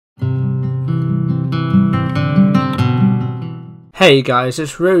Hey guys,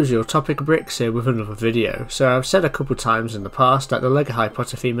 it's Rose, your topic Bricksie with another video. So I've said a couple times in the past that the LEGO Harry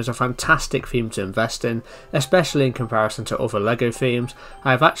Potter theme is a fantastic theme to invest in, especially in comparison to other LEGO themes.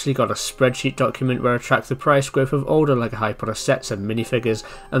 I've actually got a spreadsheet document where I track the price growth of all the LEGO Harry Potter sets and minifigures,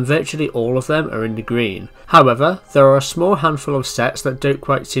 and virtually all of them are in the green. However, there are a small handful of sets that don't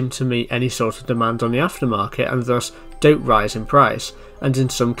quite seem to meet any sort of demand on the aftermarket and thus don't rise in price, and in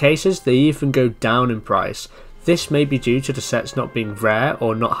some cases they even go down in price. This may be due to the sets not being rare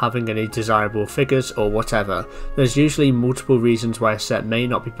or not having any desirable figures or whatever. There's usually multiple reasons why a set may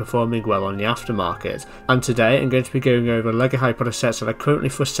not be performing well on the aftermarket, and today I'm going to be going over LEGO Harry Potter sets that are currently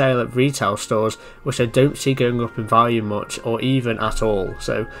for sale at retail stores which I don't see going up in value much or even at all.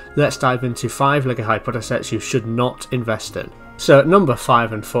 So let's dive into 5 LEGO Harry Potter sets you should not invest in. So at number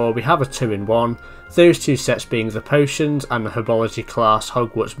 5 and 4 we have a 2-in-1, those two sets being the Potions and the Herbology class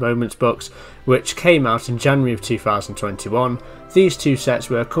Hogwarts Moments books, which came out in January of 2021. These two sets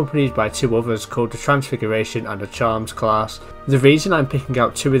were accompanied by 2 others called the Transfiguration and the Charms class. The reason I'm picking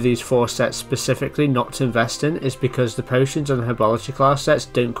out 2 of these 4 sets specifically not to invest in is because the Potions and the Herbology class sets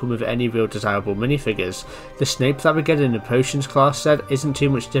don't come with any real desirable minifigures. The Snape that we get in the Potions class set isn't too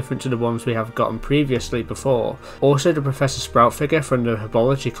much different to the ones we have gotten previously before. Also, the Professor Sprout figure from the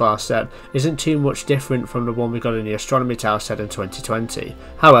Herbology class set isn't too much different from the one we got in the Astronomy Tower set in 2020.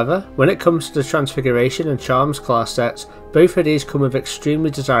 However, when it comes to the Transfiguration and Charms class sets, both of these come with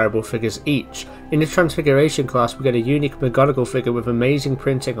extremely desirable figures each. In the Transfiguration class we get a unique McGonagall figure with amazing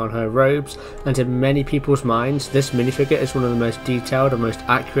printing on her robes, and in many people's minds this minifigure is one of the most detailed and most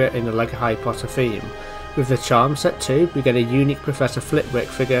accurate in the LEGO Harry Potter theme. With the Charm set too, we get a unique Professor Flitwick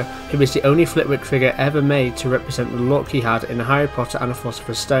figure, who is the only Flitwick figure ever made to represent the look he had in Harry Potter and the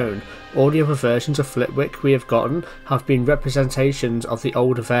Philosopher's Stone. All the other versions of Flitwick we have gotten have been representations of the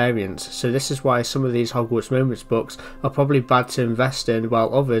older variants, so this is why some of these Hogwarts Moments books are probably bad to invest in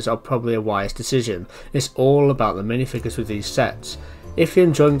while others are probably a wise decision. It's all about the minifigures with these sets. If you're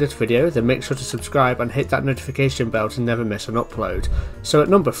enjoying this video, then make sure to subscribe and hit that notification bell to never miss an upload. So at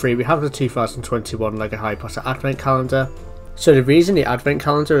number 3 we have the 2021 LEGO Harry Potter Advent Calendar. So the reason the Advent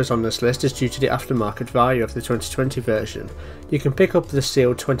Calendar is on this list is due to the aftermarket value of the 2020 version. You can pick up the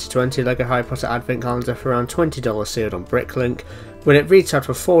sealed 2020 LEGO Harry Potter Advent Calendar for around $20 sealed on Bricklink, when it retailed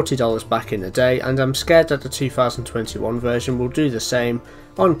for $40 back in the day, and I'm scared that the 2021 version will do the same.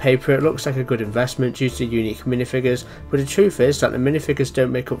 On paper it looks like a good investment due to unique minifigures, but the truth is that the minifigures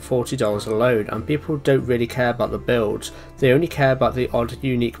don't make up $40 alone, and people don't really care about the builds. They only care about the odd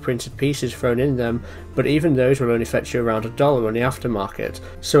unique printed pieces thrown in them, but even those will only fetch you around $1 on the aftermarket.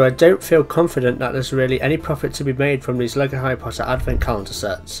 So I don't feel confident that there's really any profit to be made from these LEGO Harry Potter Advent Calendar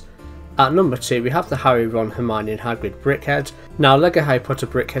sets. At number 2 we have the Harry, Ron, Hermione and Hagrid Brickhead. Now LEGO Harry Potter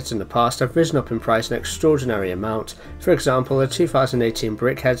Brickheads in the past have risen up in price an extraordinary amount. For example, the 2018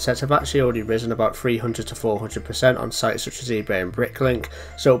 Brickhead sets have actually already risen about 300 to 400% on sites such as eBay and Bricklink,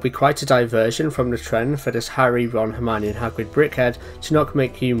 so it'll be quite a diversion from the trend for this Harry, Ron, Hermione and Hagrid Brickhead to not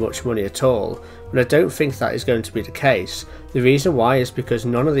make you much money at all. But I don't think that is going to be the case. The reason why is because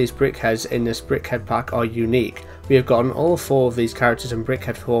none of these Brickheads in this Brickhead pack are unique. We have gotten all 4 of these characters in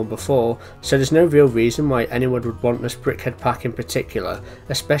Brickhead form before, so there's no real reason why anyone would want this Brickhead pack in particular,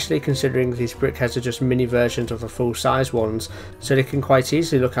 especially considering these Brickheads are just mini versions of the full size ones, so they can quite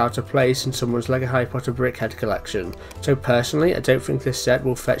easily look out of place in someone's LEGO Harry Potter Brickhead collection. So personally I don't think this set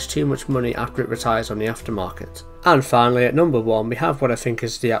will fetch too much money after it retires on the aftermarket. And finally at number 1 we have what I think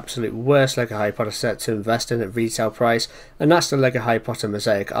is the absolute worst LEGO Harry Potter set to invest in at retail price, and that's the LEGO Harry Potter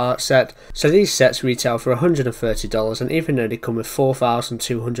Mosaic Art set. So these sets retail for $130, and even though they come with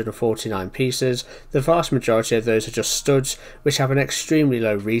 4,249 pieces, the vast majority of those are just studs which have an extremely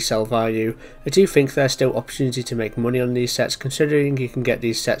low resale value. I do think there's still opportunity to make money on these sets, considering you can get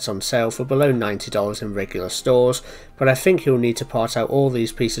these sets on sale for below $90 in regular stores, but I think you'll need to part out all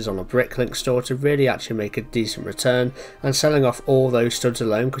these pieces on a Bricklink store to really actually make a decent return, and selling off all those studs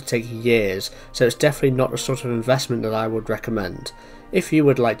alone could take years, so it's definitely not the sort of investment that I would recommend. If you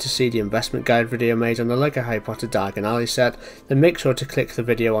would like to see the investment guide video made on the LEGO Harry Potter Diagon Alley set, then make sure to click the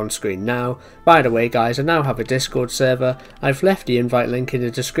video on screen now. By the way guys, I now have a Discord server. I've left the invite link in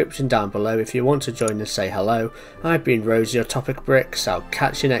the description down below if you want to join and say hello. I've been Rose, your topic Bricks. I'll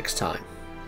catch you next time.